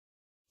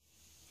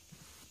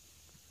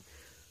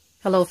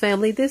Hello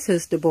family, this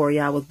is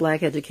Deborah with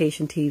Black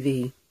Education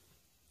TV.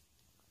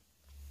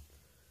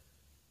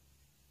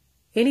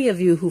 Any of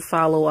you who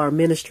follow our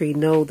ministry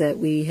know that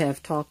we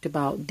have talked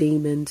about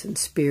demons and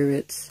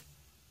spirits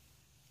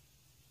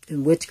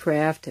and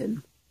witchcraft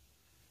and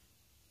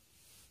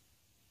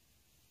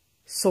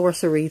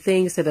sorcery,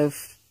 things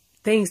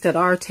that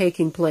are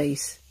taking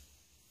place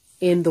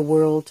in the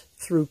world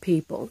through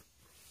people.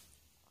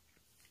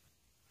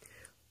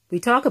 We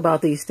talk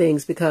about these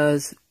things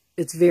because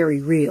it's very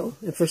real.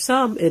 And for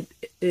some, it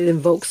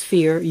invokes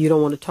fear. You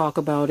don't want to talk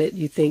about it.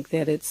 You think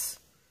that it's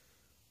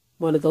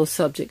one of those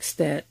subjects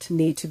that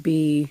need to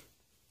be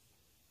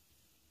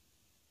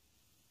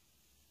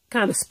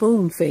kind of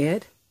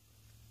spoon-fed.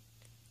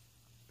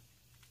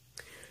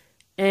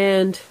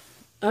 And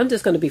I'm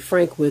just going to be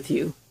frank with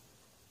you.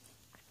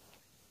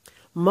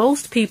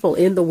 Most people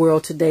in the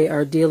world today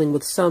are dealing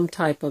with some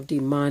type of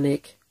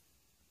demonic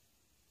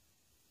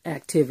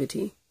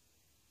activity.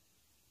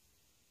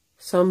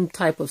 Some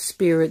type of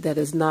spirit that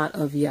is not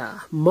of Yah.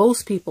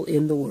 Most people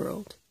in the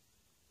world.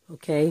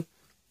 Okay?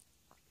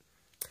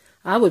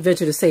 I would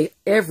venture to say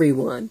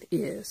everyone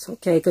is.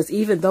 Okay? Because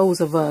even those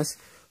of us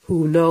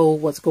who know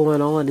what's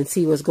going on and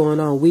see what's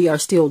going on, we are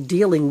still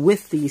dealing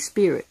with these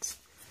spirits.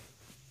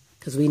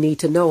 Because we need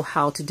to know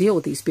how to deal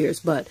with these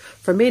spirits. But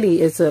for many,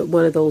 it's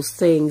one of those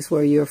things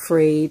where you're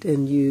afraid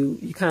and you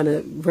kind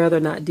of rather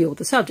not deal with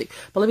the subject.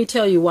 But let me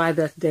tell you why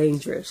that's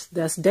dangerous.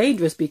 That's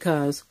dangerous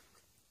because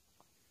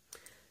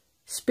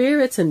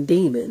spirits and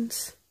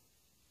demons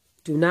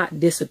do not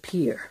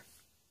disappear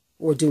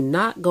or do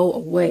not go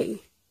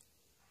away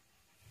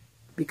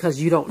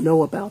because you don't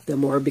know about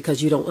them or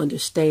because you don't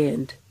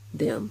understand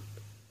them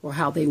or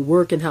how they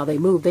work and how they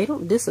move. They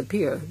don't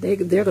disappear. They're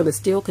going to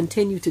still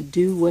continue to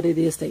do what it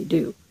is they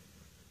do.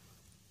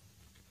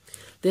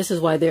 This is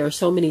why there are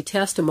so many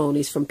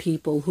testimonies from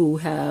people who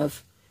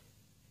have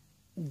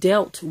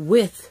dealt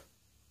with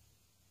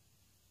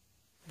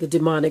the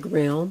demonic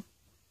realm,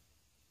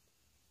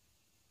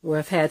 or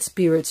have had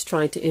spirits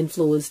trying to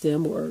influence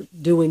them or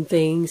doing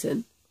things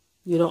and,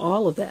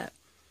 all of that.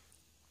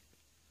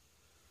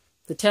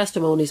 The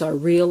testimonies are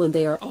real and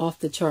they are off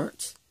the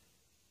charts.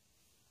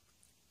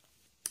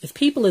 If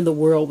people in the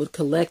world would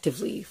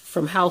collectively,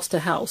 from house to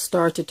house,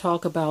 start to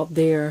talk about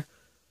their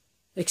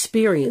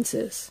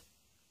experiences,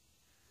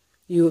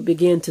 you would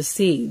begin to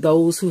see,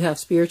 those who have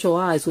spiritual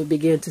eyes would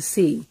begin to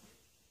see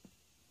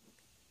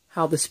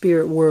how the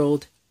spirit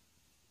world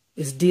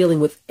is dealing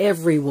with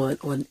everyone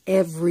on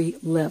every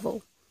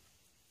level.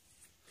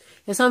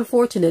 It's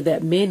unfortunate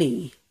that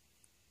many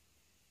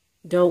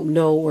don't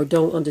know or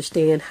don't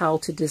understand how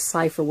to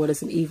decipher what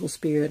is an evil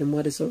spirit and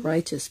what is a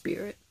righteous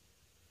spirit.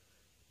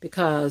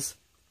 Because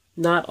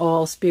not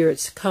all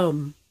spirits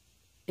come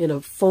in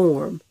a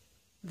form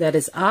that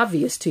is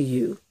obvious to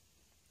you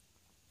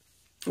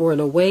or in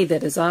a way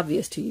that is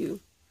obvious to you.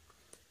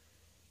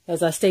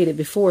 As I stated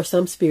before,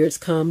 some spirits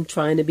come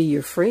trying to be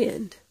your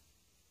friend.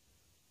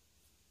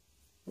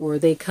 Or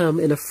they come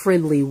in a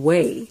friendly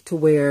way to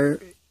where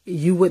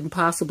you wouldn't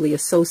possibly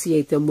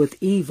associate them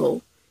with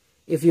evil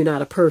if you're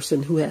not a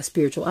person who has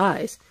spiritual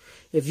eyes.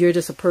 If you're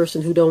just a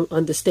person who don't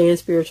understand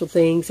spiritual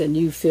things and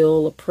you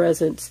feel a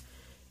presence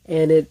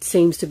and it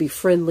seems to be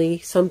friendly,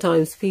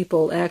 sometimes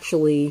people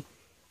actually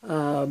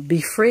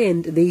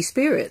befriend these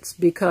spirits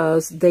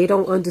because they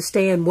don't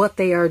understand what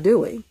they are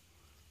doing.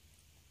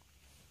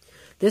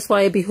 That's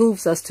why it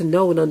behooves us to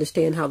know and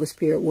understand how the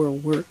spirit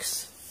world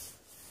works.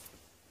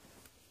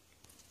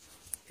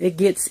 It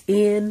gets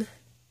in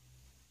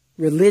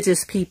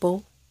religious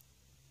people.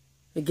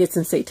 It gets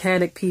in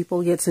satanic people.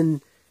 It gets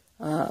in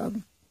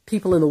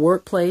people in the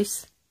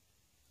workplace,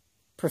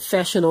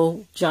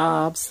 professional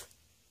jobs,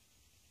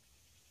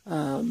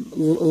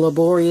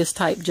 laborious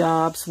type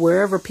jobs,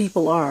 wherever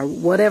people are,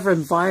 whatever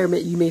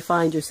environment you may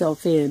find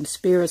yourself in,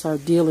 spirits are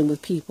dealing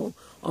with people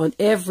on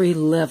every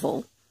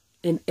level,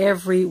 in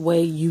every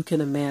way you can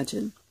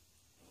imagine.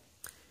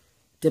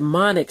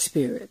 Demonic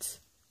spirits.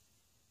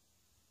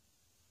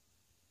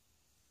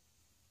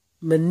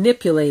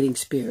 Manipulating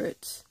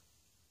spirits,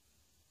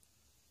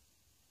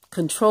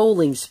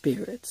 controlling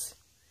spirits,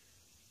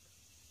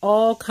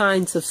 all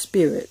kinds of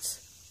spirits,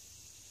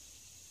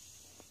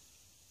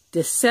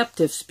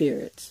 deceptive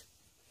spirits.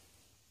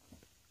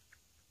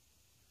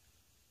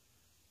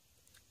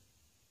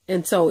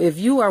 And so if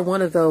you are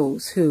one of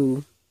those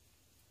who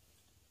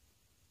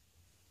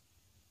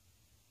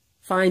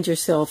find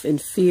yourself in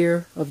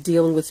fear of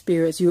dealing with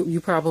spirits,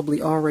 you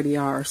probably already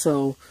are.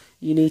 So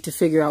you need to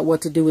figure out what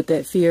to do with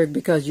that fear,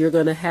 because you're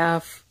going to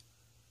have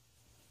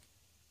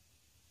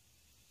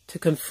to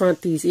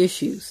confront these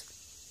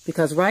issues.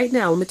 Because right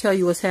now, let me tell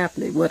you what's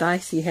happening, what I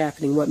see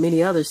happening, what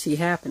many others see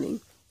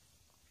happening.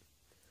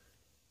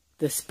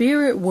 The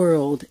spirit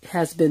world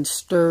has been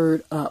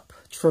stirred up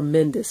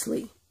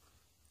tremendously.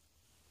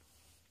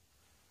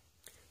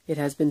 It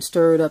has been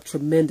stirred up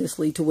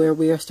tremendously to where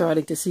we are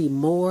starting to see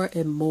more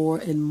and more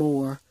and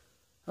more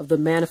of the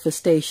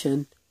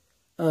manifestation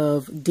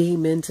of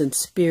demons and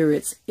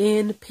spirits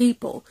in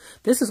people.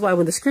 This is why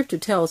when the scripture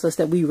tells us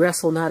that we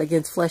wrestle not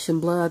against flesh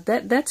and blood,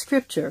 that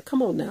scripture,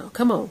 come on now,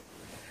 come on.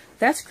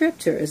 That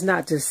scripture is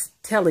not just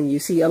telling you.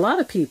 See, a lot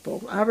of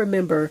people, I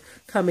remember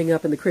coming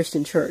up in the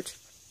Christian church,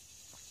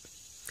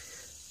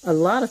 a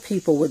lot of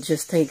people would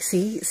just think,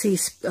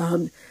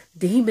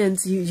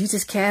 demons, you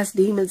just cast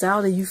demons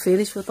out and you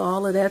finish with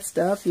all of that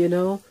stuff, you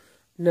know.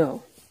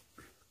 No.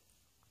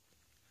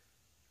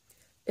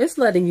 It's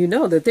letting you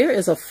know that there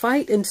is a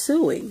fight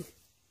ensuing.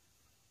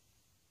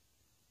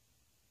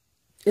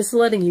 It's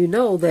letting you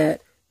know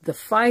that the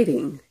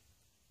fighting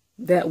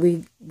that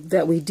we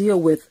deal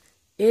with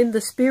in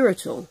the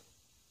spiritual,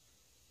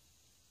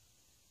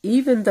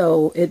 even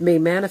though it may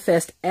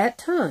manifest at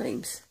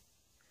times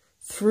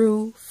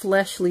through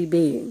fleshly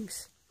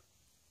beings,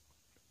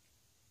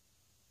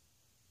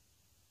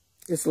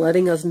 it's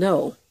letting us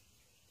know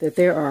that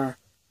there are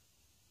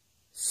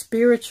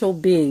spiritual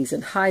beings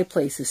in high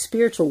places,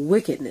 spiritual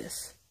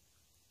wickedness,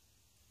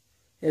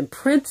 and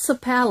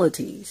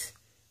principalities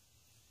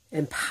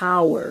and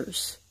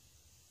powers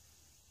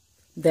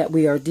that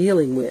we are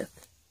dealing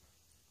with.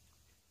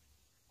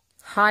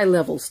 High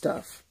level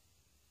stuff.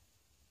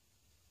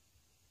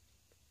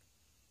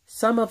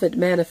 Some of it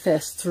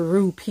manifests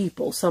through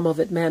people. Some of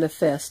it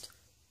manifests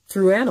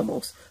through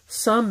animals.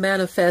 Some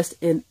manifest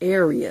in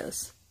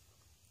areas.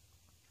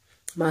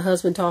 My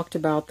husband talked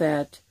about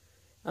that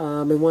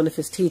in one of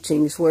his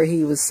teachings, where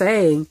he was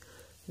saying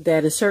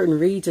that in certain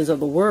regions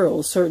of the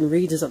world, certain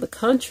regions of the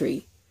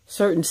country,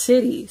 certain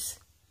cities,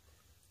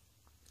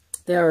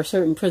 there are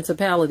certain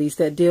principalities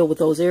that deal with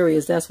those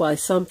areas. That's why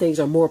some things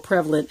are more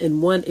prevalent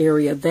in one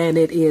area than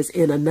it is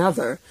in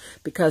another,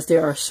 because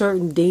there are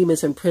certain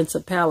demons and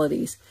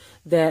principalities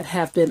that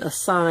have been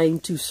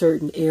assigned to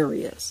certain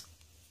areas.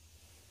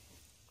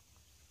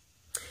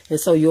 And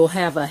so you'll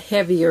have a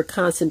heavier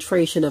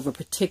concentration of a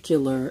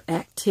particular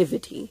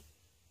activity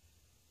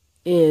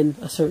in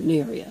a certain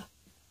area.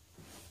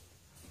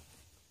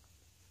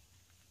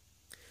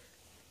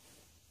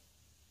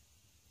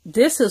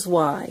 This is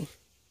why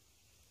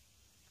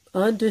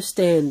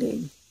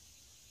understanding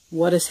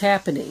what is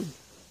happening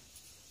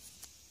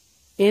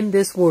in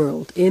this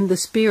world, in the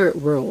spirit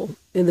world,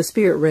 in the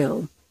spirit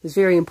realm, is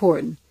very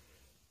important.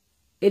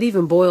 It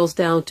even boils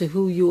down to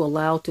who you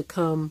allow to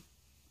come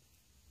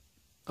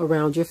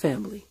around your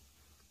family.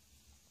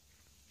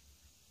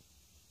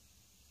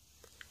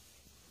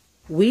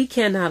 We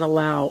cannot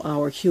allow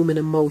our human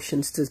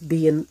emotions to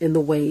be in the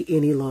way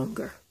any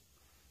longer.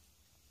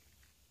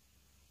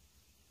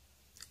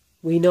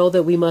 We know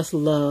that we must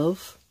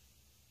love,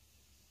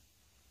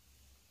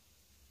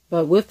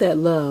 but with that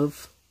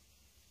love,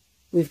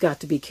 we've got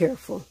to be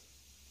careful.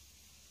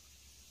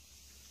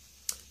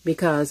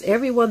 Because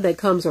everyone that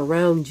comes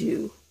around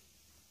you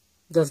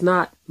does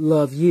not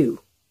love you.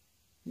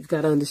 You've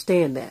got to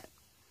understand that.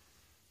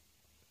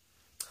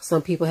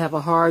 Some people have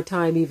a hard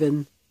time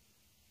even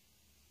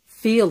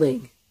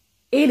feeling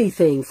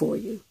anything for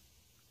you,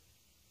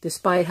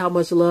 despite how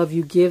much love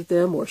you give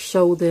them or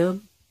show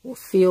them or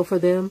feel for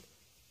them.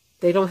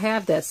 They don't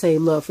have that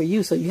same love for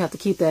you, so you have to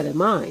keep that in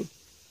mind.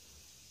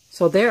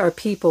 So there are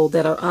people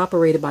that are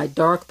operated by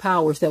dark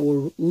powers that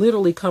will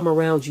literally come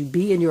around you,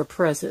 be in your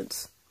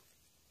presence,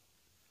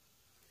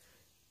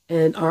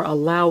 and are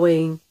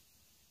allowing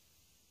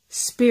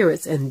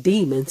spirits and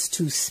demons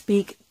to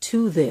speak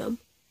to them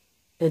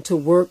and to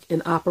work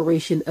in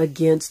operation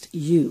against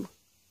you.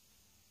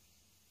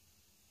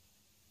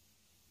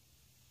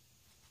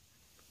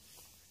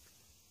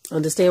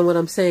 Understand what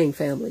I'm saying,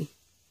 family?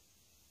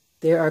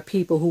 There are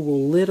people who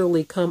will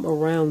literally come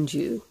around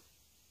you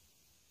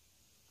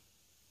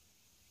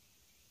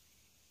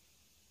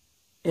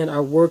and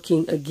are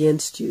working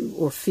against you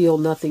or feel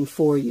nothing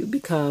for you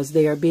because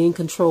they are being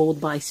controlled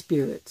by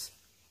spirits.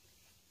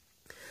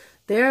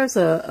 There's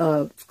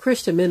a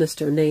Christian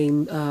minister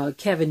named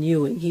Kevin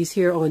Ewing. He's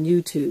here on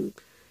YouTube.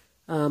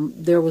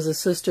 There was a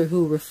sister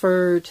who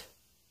referred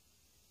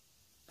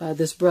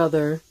this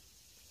brother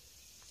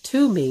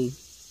to me.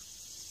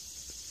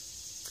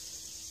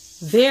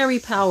 Very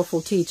powerful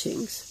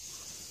teachings.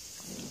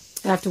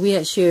 After we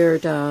had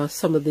shared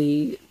some of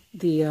the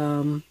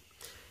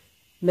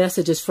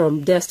messages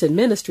from Destined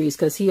Ministries,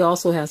 because he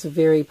also has a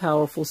very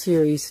powerful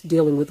series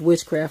dealing with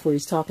witchcraft, where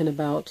he's talking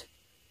about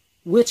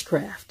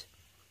witchcraft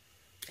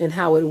and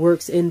how it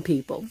works in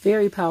people.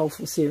 Very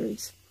powerful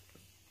series.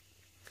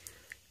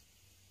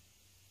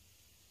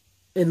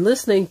 In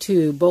listening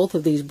to both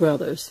of these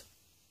brothers,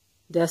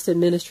 Destined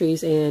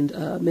Ministries and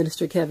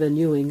Minister Kevin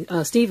Ewing,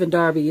 Stephen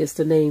Darby is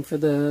the name for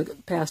the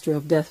pastor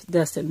of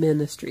Destined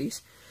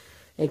Ministries,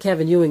 and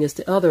Kevin Ewing is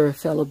the other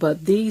fellow.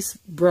 But these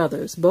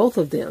brothers, both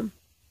of them,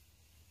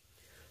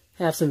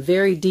 have some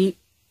very deep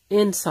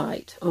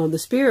insight on the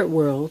spirit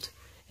world.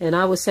 And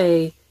I would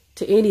say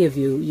to any of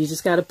you, you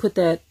just got to put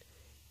that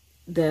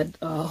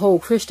whole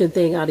Christian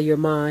thing out of your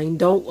mind.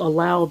 Don't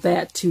allow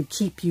that to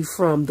keep you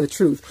from the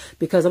truth.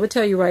 Because I'm going to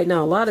tell you right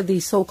now, a lot of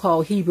these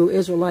so-called Hebrew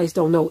Israelites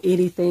don't know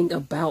anything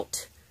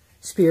about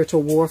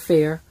spiritual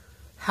warfare,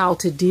 how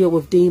to deal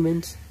with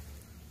demons.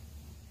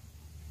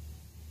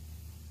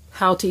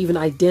 how to even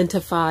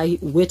identify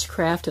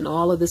witchcraft and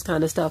all of this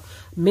kind of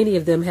stuff. Many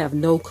of them have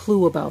no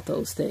clue about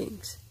those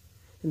things.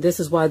 And this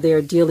is why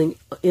they're dealing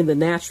in the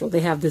natural.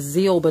 They have the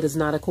zeal, but it's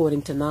not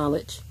according to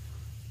knowledge.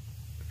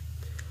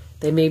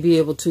 They may be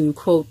able to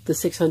quote the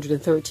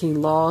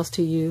 613 laws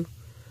to you,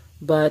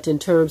 but in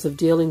terms of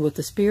dealing with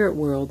the spirit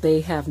world,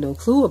 they have no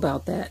clue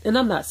about that. And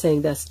I'm not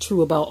saying that's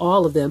true about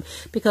all of them,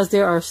 because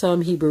there are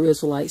some Hebrew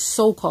Israelites,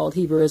 so-called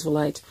Hebrew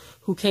Israelites,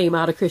 who came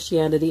out of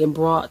Christianity and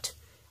brought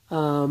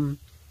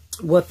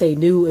what they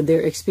knew and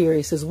their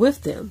experiences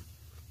with them.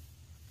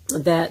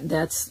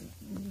 That's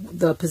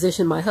the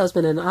position my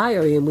husband and I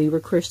are in. We were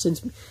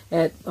Christians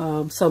at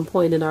some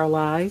point in our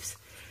lives,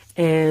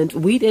 and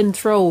we didn't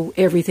throw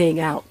everything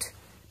out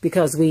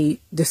because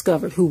we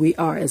discovered who we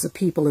are as a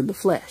people in the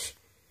flesh.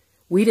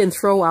 We didn't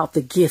throw out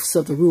the gifts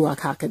of the Ruach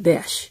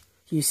HaKodesh.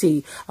 You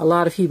see, a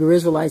lot of Hebrew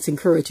Israelites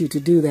encourage you to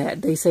do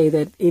that. They say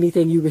that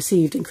anything you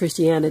received in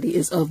Christianity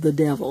is of the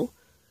devil.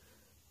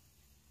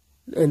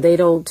 And they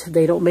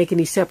don't make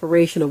any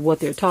separation of what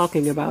they're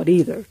talking about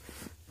either.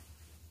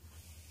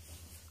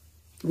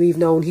 We've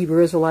known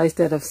Hebrew Israelites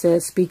that have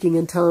said speaking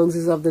in tongues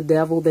is of the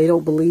devil. They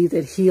don't believe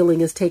that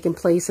healing is taking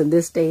place in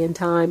this day and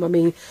time. I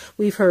mean,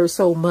 we've heard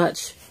so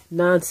much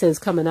nonsense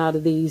coming out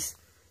of these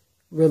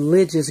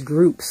religious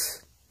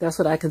groups. That's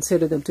what I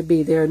consider them to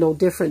be. They're no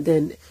different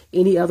than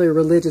any other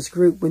religious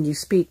group when you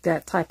speak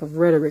that type of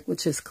rhetoric,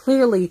 which is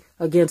clearly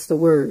against the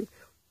word.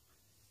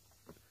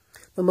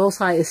 The Most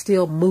High is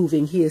still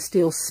moving. He is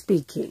still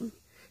speaking.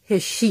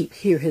 His sheep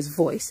hear his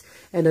voice,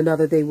 and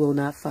another they will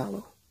not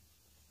follow.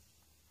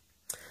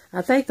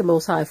 I thank the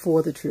Most High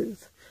for the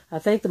truth. I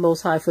thank the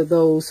Most High for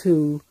those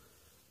who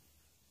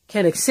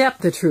can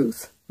accept the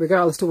truth,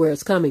 regardless to where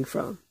it's coming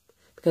from.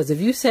 Because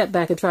if you sat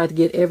back and tried to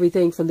get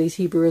everything from these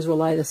Hebrew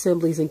Israelite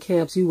assemblies and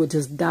camps, you would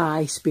just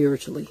die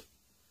spiritually.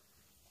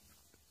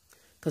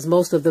 Because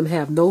most of them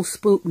have no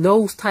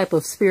type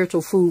of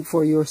spiritual food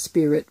for your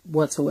spirit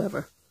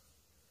whatsoever.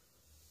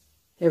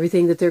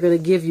 Everything that they're going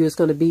to give you is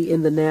going to be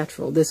in the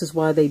natural. This is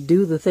why they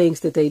do the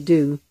things that they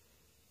do,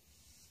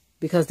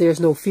 because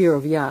there's no fear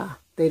of Yah.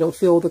 They don't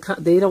feel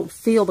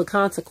the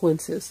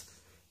consequences,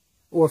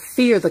 or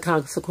fear the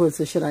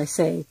consequences, should I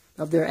say,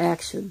 of their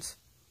actions.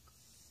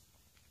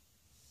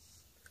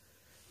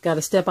 Got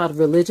to step out of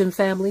religion,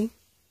 family,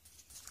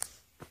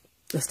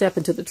 and step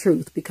into the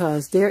truth,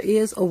 because there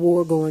is a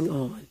war going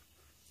on,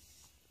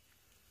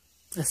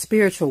 a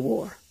spiritual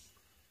war.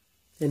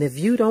 And if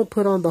you don't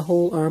put on the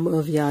whole armor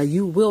of Yah,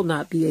 you will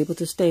not be able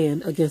to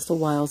stand against the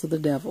wiles of the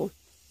devil.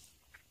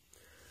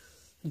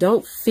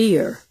 Don't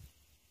fear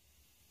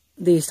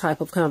these type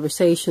of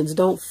conversations.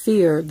 Don't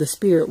fear the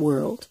spirit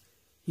world.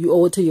 You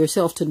owe it to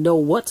yourself to know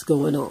what's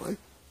going on.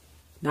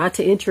 Not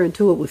to enter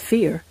into it with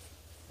fear,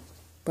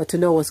 but to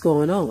know what's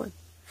going on.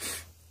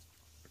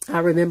 I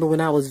remember when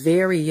I was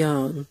very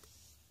young,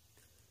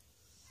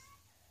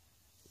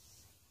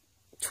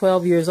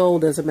 12 years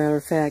old, as a matter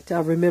of fact, I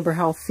remember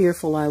how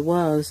fearful I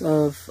was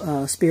of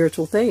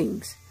spiritual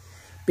things,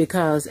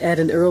 because at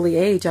an early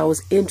age, I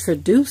was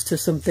introduced to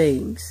some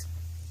things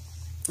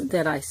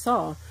that I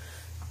saw.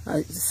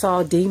 I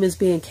saw demons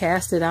being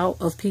casted out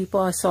of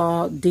people. I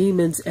saw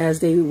demons as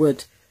they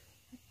would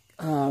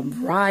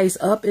rise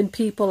up in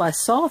people. I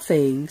saw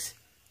things,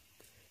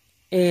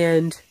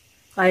 and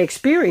I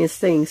experienced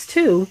things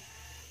too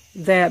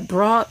that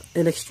brought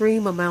an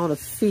extreme amount of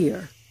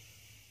fear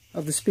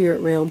of the spirit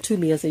realm to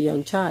me as a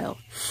young child.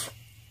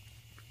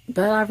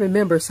 But I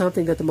remember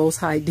something that the Most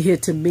High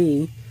did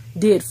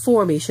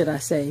for me, should I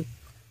say.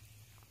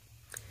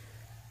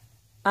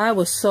 I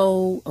was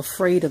so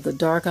afraid of the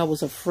dark. I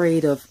was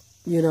afraid of,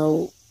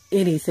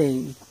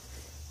 anything.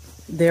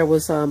 There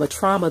was a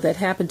trauma that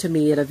happened to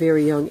me at a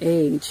very young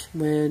age,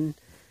 when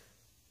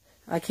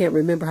I can't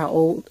remember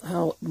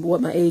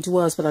what my age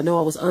was, but I know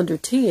I was under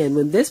 10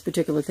 when this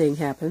particular thing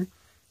happened.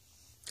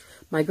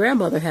 My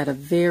grandmother had a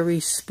very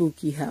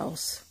spooky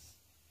house.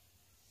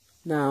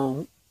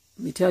 Now,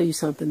 let me tell you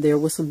something. There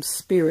were some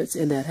spirits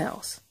in that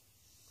house.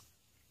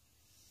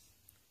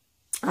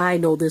 I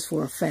know this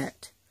for a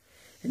fact.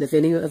 And if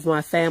any of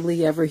my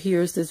family ever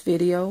hears this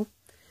video,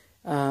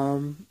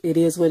 it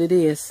is what it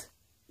is.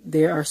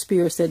 There are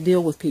spirits that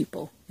deal with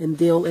people and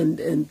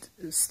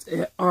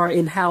are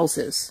in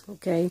houses,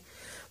 okay?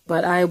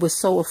 But I was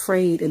so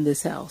afraid in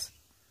this house.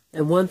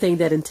 And one thing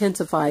that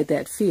intensified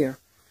that fear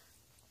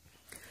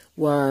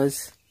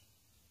was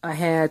I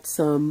had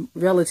some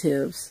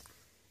relatives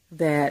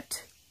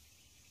that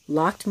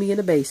locked me in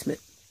a basement.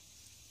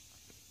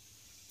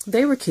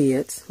 They were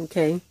kids,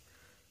 okay?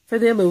 For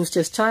them, it was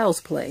just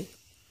child's play.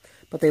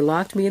 But they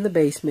locked me in the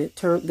basement.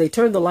 They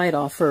turned the light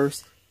off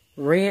first.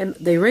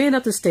 They ran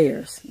up the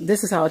stairs.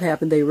 This is how it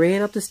happened. They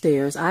ran up the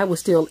stairs. I was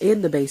still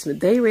in the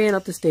basement. They ran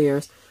up the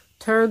stairs,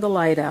 turned the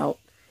light out,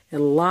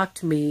 and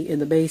locked me in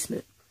the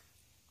basement.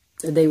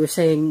 And they were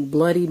saying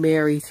Bloody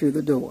Mary through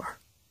the door.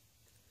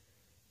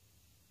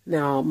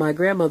 Now, my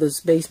grandmother's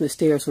basement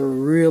stairs were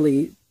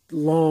really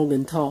long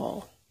and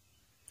tall.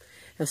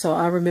 And so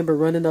I remember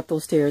running up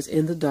those stairs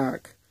in the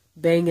dark,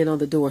 banging on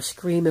the door,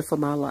 screaming for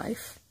my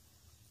life.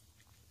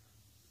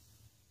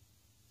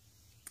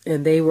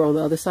 And they were on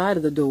the other side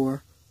of the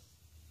door,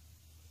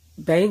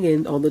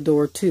 banging on the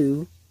door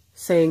too,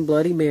 saying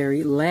Bloody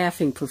Mary,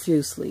 laughing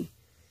profusely.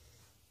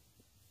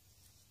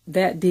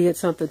 That did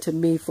something to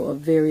me for a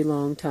very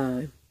long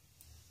time.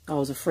 I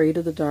was afraid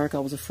of the dark. I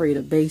was afraid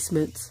of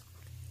basements.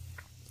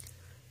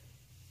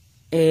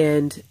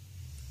 And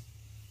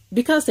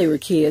because they were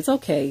kids,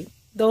 okay,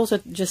 those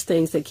are just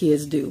things that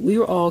kids do. We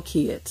were all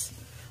kids,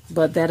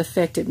 but that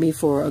affected me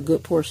for a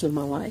good portion of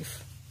my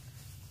life.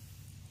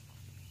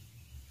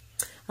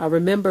 I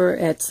remember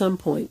at some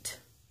point,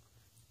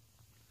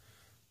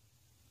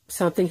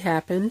 something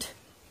happened.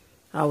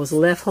 I was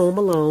left home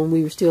alone.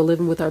 We were still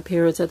living with our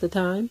parents at the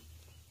time.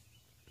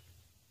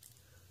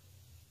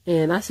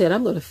 And I said,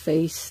 I'm going to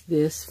face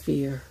this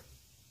fear.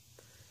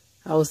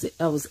 I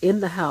was in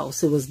the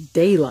house. It was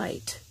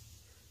daylight.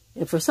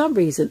 And for some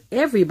reason,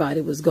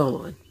 everybody was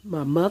gone.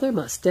 My mother,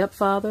 my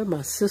stepfather,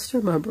 my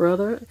sister, my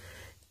brother.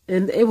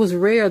 And it was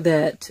rare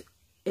that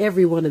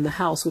everyone in the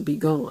house would be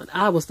gone.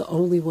 I was the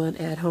only one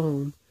at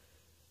home.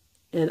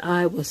 And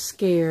I was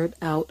scared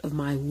out of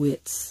my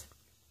wits.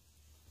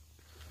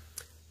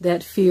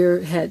 That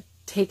fear had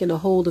taken a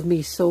hold of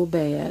me so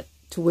bad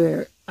to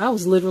where I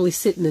was literally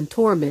sitting in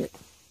torment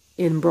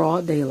in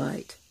broad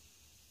daylight.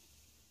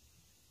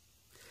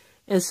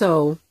 And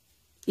so,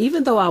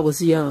 even though I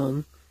was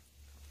young,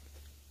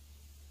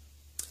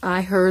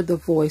 I heard the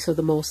voice of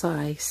the Most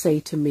High say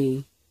to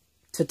me,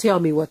 to tell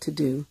me what to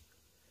do.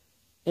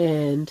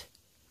 And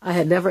I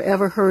had never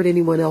ever heard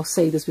anyone else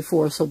say this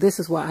before, so this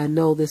is why I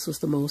know this was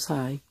the Most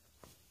High.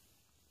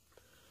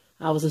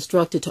 I was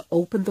instructed to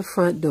open the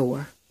front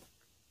door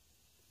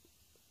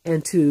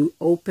and to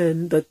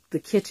open the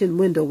kitchen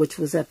window, which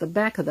was at the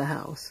back of the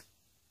house.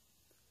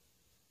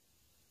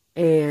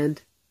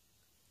 And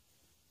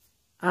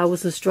I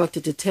was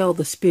instructed to tell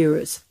the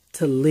spirits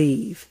to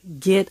leave,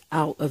 get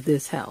out of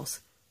this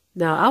house.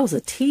 Now, I was a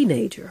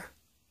teenager.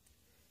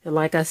 And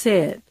like I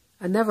said,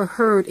 I never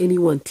heard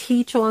anyone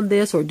teach on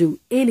this or do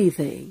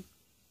anything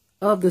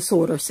of the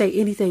sort or say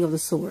anything of the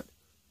sort.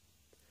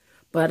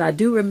 But I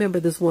do remember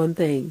this one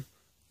thing.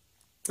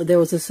 There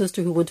was a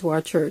sister who went to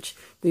our church.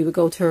 We would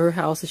go to her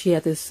house and she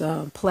had this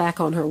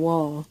plaque on her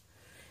wall.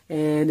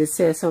 And it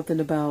said something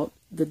about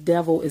the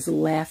devil is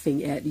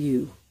laughing at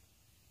you.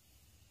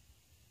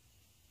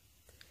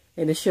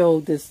 And it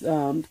showed this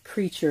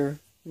creature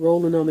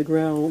rolling on the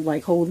ground,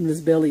 like holding his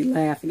belly,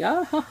 laughing.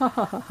 Ah, ha, ha,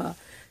 ha, ha, ha.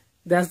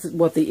 That's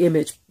what the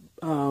image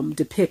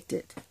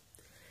depicted.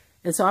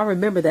 And so I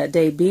remember that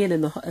day being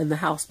in the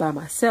house by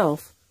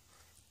myself.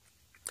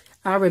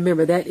 I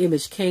remember that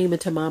image came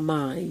into my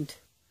mind.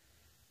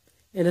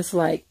 And it's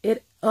like,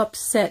 it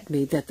upset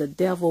me that the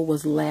devil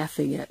was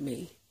laughing at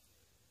me.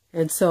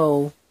 And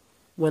so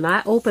when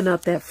I opened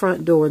up that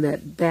front door and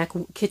that back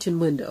kitchen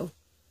window,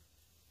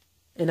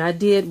 and I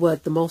did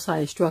what the Most High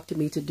instructed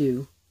me to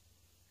do,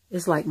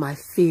 it's like my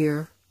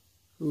fear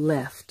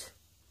left.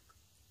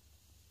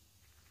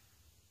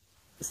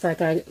 It's like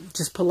I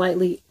just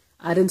politely,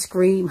 I didn't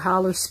scream,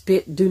 holler,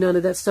 spit, do none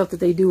of that stuff that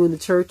they do in the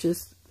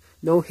churches.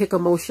 No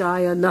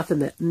hickamoshia,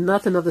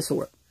 nothing of the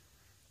sort.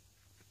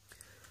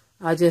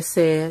 I just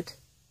said,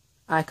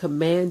 I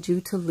command you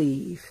to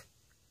leave.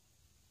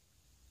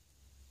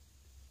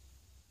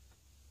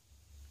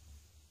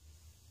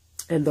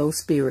 And those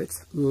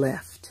spirits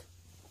left.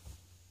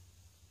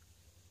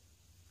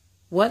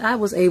 What I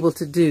was able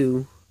to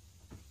do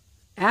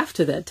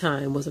after that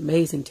time was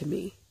amazing to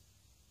me.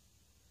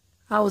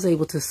 I was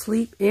able to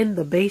sleep in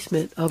the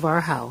basement of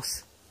our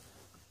house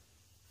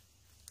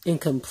in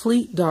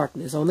complete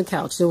darkness on the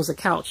couch. There was a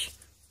couch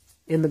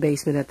in the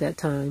basement at that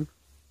time.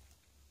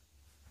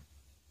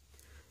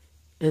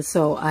 And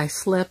so I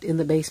slept in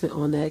the basement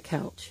on that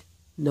couch.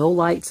 No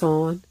lights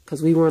on,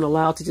 because we weren't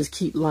allowed to just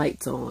keep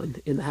lights on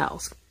in the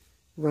house,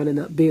 running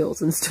up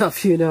bills and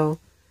stuff, you know.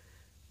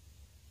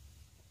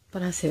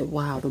 But I said,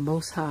 wow, the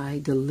Most High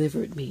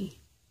delivered me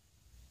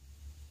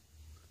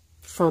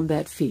from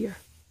that fear.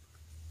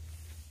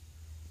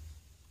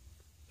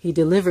 He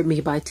delivered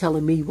me by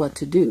telling me what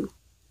to do,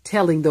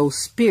 telling those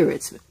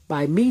spirits.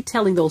 By me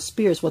telling those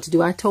spirits what to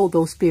do, I told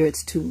those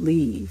spirits to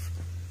leave.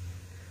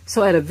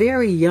 So at a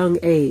very young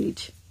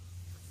age,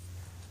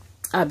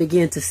 I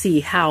began to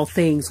see how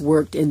things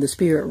worked in the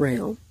spirit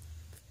realm.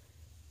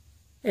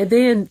 And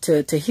then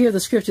to hear the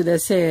scripture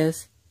that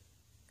says,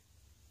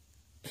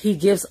 He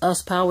gives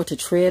us power to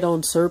tread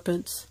on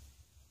serpents.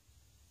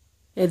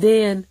 And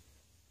then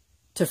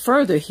to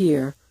further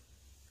hear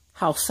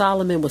how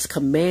Solomon was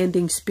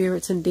commanding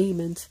spirits and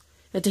demons.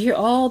 And to hear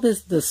all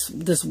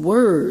this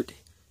word.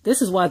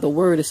 This is why the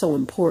word is so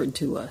important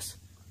to us.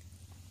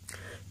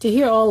 To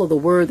hear all of the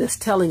word that's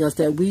telling us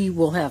that we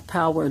will have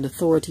power and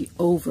authority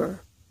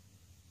over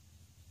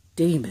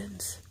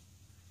demons.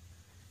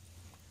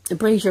 It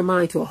brings your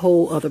mind to a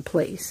whole other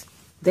place.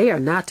 They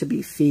are not to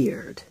be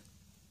feared.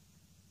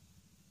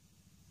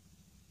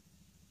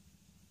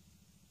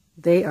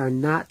 They are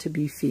not to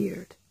be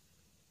feared.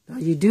 Now,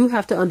 you do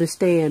have to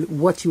understand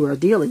what you are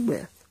dealing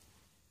with.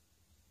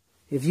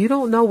 If you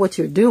don't know what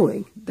you're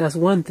doing, that's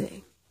one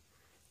thing.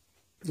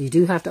 You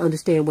do have to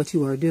understand what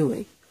you are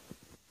doing.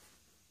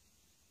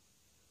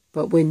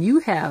 But when you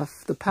have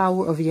the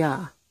power of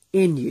Yah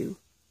in you,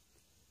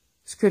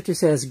 Scripture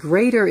says,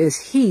 greater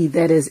is he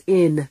that is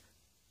in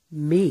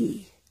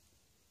me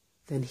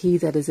than he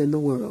that is in the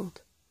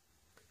world.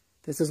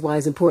 This is why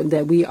it's important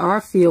that we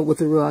are filled with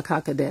the Ruach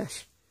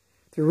HaKodesh.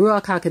 The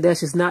Ruach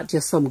HaKodesh is not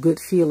just some good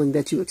feeling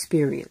that you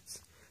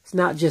experience. It's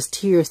not just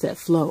tears that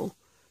flow.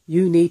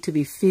 You need to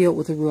be filled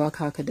with the Ruach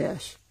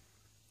HaKodesh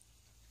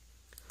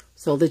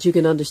so that you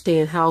can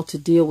understand how to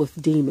deal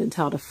with demons,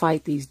 how to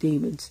fight these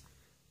demons.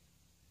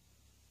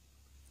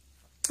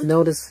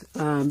 Notice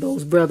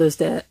those brothers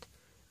that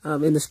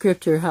in the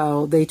scripture,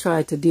 how they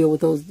tried to deal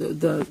with those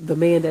the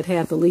man that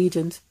had the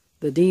legions,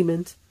 the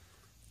demons.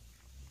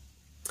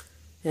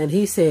 And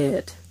he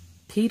said,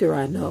 Peter,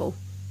 I know.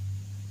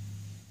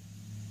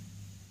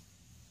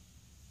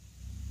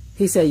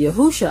 He said,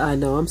 Yahusha, I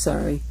know, I'm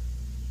sorry.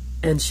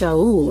 And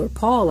Shaul or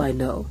Paul, I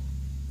know.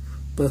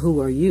 But who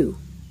are you?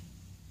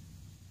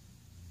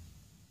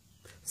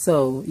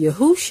 So,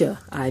 Yahusha,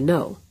 I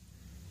know.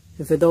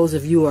 And for those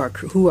of you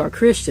who are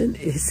Christian,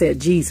 it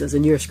said Jesus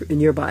in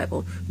your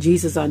Bible.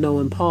 Jesus I know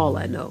and Paul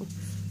I know.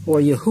 Or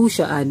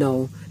Yahusha I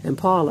know and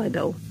Paul I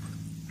know.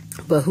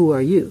 But who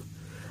are you?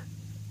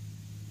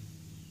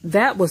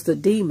 That was the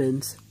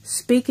demons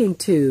speaking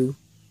to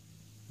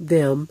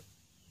them,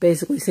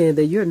 basically saying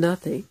that you're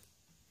nothing.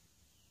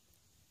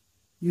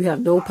 You have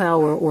no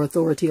power or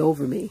authority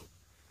over me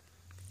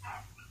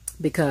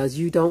because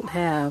you don't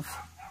have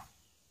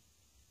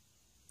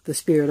the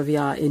Spirit of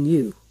Yah in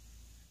you.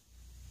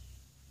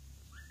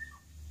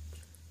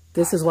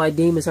 This is why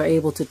demons are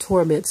able to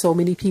torment so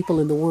many people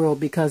in the world,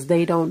 because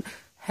they don't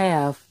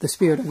have the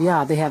Spirit of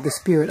Yah. They have the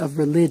spirit of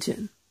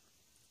religion.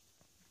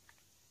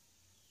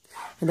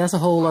 And that's a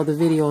whole other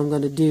video I'm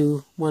going to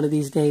do one of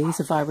these days,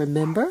 if I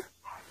remember,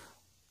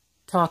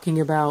 talking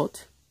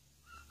about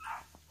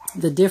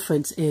the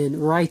difference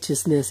in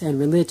righteousness and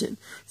religion.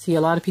 See,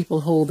 a lot of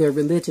people hold their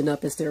religion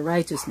up as their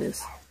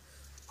righteousness,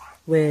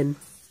 when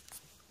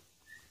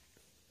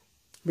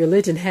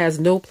religion has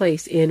no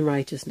place in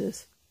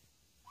righteousness.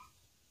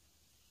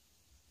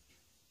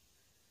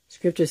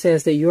 Scripture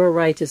says that your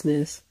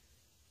righteousness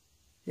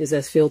is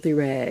as filthy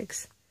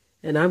rags.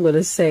 And I'm going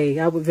to say,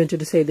 I would venture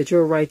to say that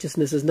your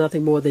righteousness is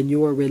nothing more than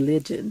your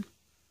religion.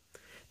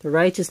 The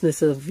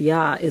righteousness of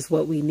Yah is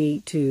what we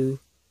need to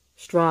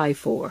strive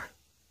for,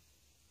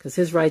 because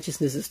his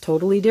righteousness is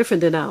totally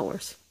different than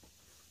ours.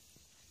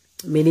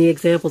 Many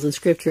examples in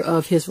Scripture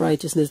of his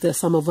righteousness that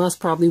some of us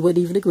probably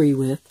wouldn't even agree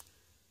with.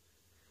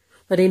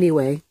 But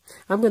anyway,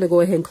 I'm going to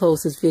go ahead and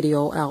close this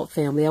video out,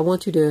 family. I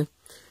want you to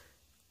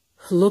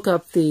look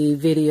up the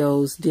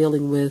videos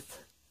dealing with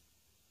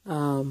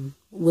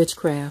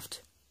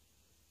witchcraft,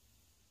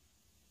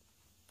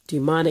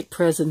 demonic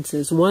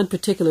presences. One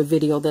particular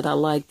video that I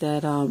like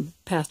that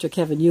Pastor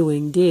Kevin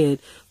Ewing did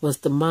was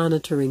the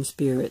monitoring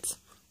spirits.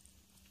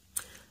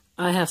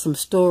 I have some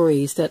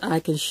stories that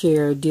I can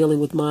share dealing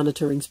with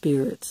monitoring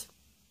spirits.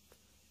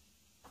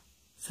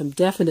 Some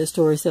definite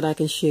stories that I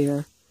can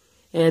share.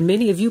 And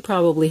many of you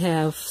probably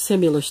have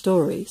similar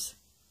stories.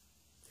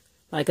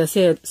 Like I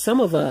said, some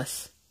of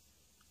us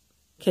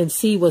can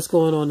see what's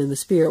going on in the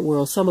spirit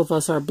world. Some of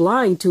us are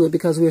blind to it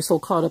because we're so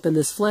caught up in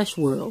this flesh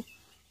world.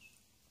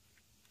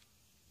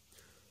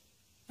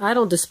 I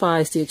don't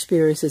despise the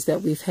experiences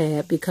that we've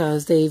had,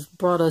 because they've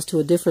brought us to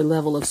a different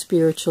level of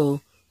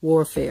spiritual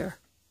warfare.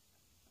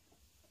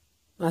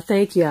 I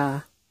thank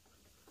Yah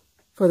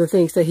for the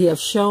things that he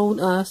has shown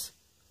us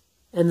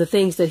and the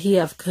things that he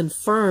has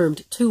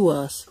confirmed to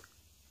us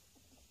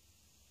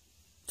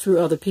through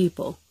other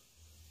people,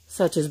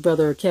 such as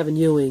Brother Kevin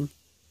Ewing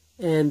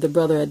and the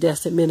brother at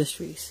Destined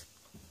Ministries.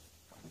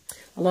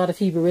 A lot of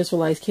Hebrew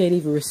Israelites can't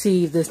even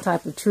receive this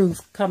type of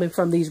truth coming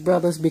from these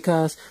brothers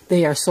because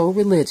they are so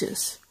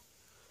religious.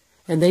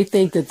 And they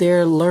think that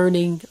their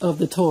learning of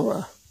the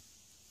Torah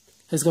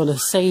is going to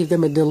save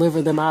them and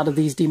deliver them out of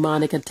these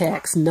demonic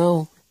attacks.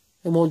 No,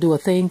 it won't do a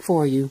thing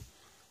for you.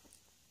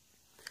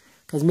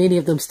 Because many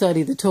of them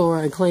study the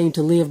Torah and claim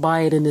to live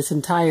by it in its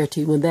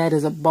entirety, when that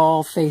is a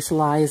bald-faced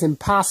lie. It's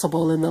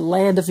impossible in the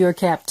land of your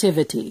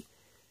captivity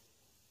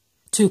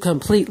to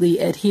completely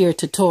adhere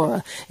to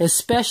Torah,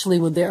 especially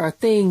when there are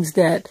things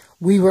that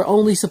we were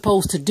only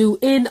supposed to do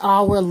in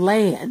our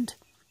land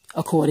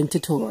according to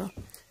Torah.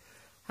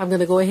 I'm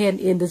going to go ahead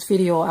and end this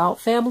video out,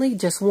 family.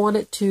 Just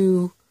wanted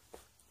to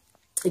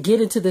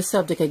get into this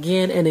subject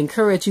again and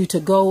encourage you to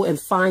go and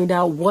find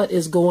out what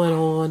is going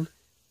on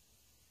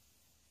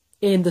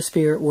in the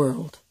spirit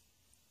world.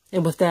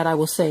 And with that, I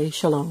will say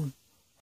shalom.